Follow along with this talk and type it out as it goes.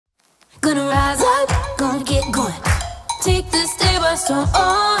gonna get going. Take this day by storm.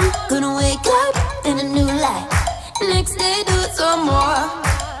 Gonna wake up in a new light. Next day do it some more.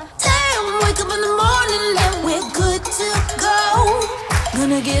 Damn, wake up in the morning and we're good to go.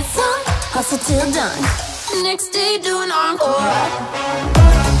 Gonna get some hustle till done. Next day do an encore.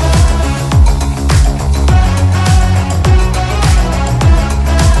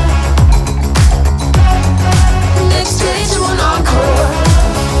 Next day do an encore.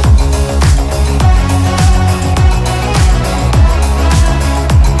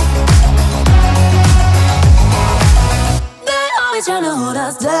 They always tryna hold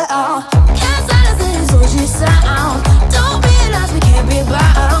us down. Can't silence this what you sound. Don't realize we can't be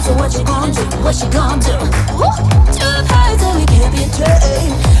bound. So what you gonna do? What you gonna do? Woo! To the past that we can't be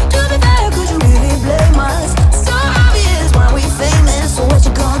trained. To be fair, could you really blame us? So obvious why we famous. So what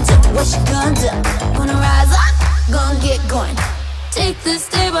you gonna do? What you gonna do? Gonna rise up? Gonna get going. Take this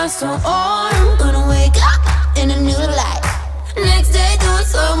day by storm. Gonna wake up in a new light. Next day do it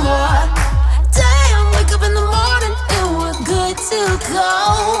some more. Damn, wake up in the morning and we're good to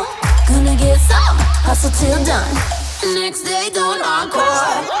go. Gonna get some hustle till done. Next day do an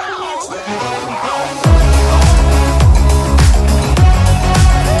encore.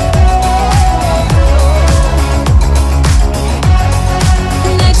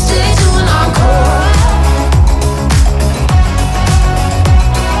 Next day do an encore.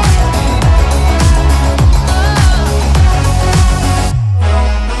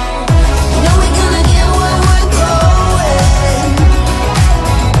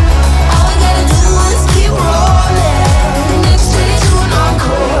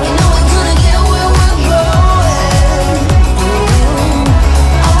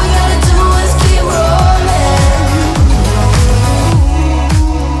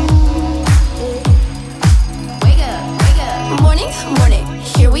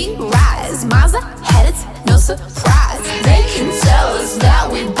 Surprise, they can tell us that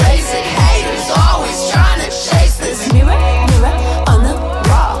we basic haters, always trying to chase this. Mirror, mirror on the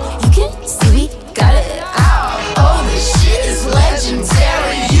wall, you can see we got it out. Oh, this shit is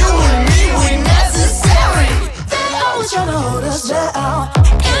legendary. You and me, we necessary. They always trying to hold us down.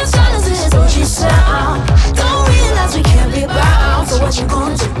 And silence is what you sound. Don't realize we can't be bound. So what you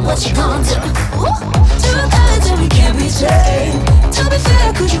gonna do? What you gonna do? Woo! To the past that we can't be tamed. To be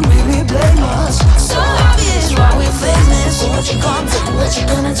fair, could you really blame us? So obvious why we're famous. So what you gonna do? What you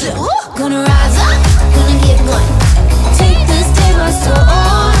gonna do? Gonna rise up, gonna get going. Take this day by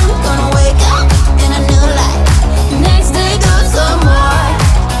storm. Gonna wake up in a new light. Next day do some more.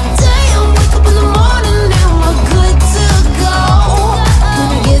 Damn, wake up in the morning and we're good to go.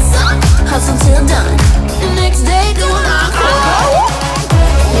 Gonna get some hustle till done. Next day do an encore.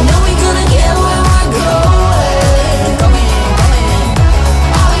 You know we gonna get where we're going.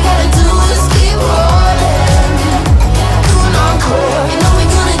 All we gotta do is keep rolling. Do an encore. You know we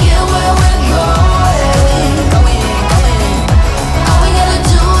gonna get where we're going. All we gotta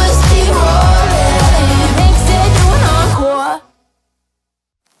do is keep rolling. Next day do an encore.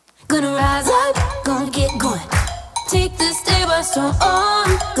 Gonna rise up, gonna get going. Take this day by storm.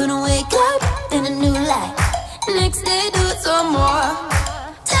 Gonna wake up in a new light. Next day do it some more.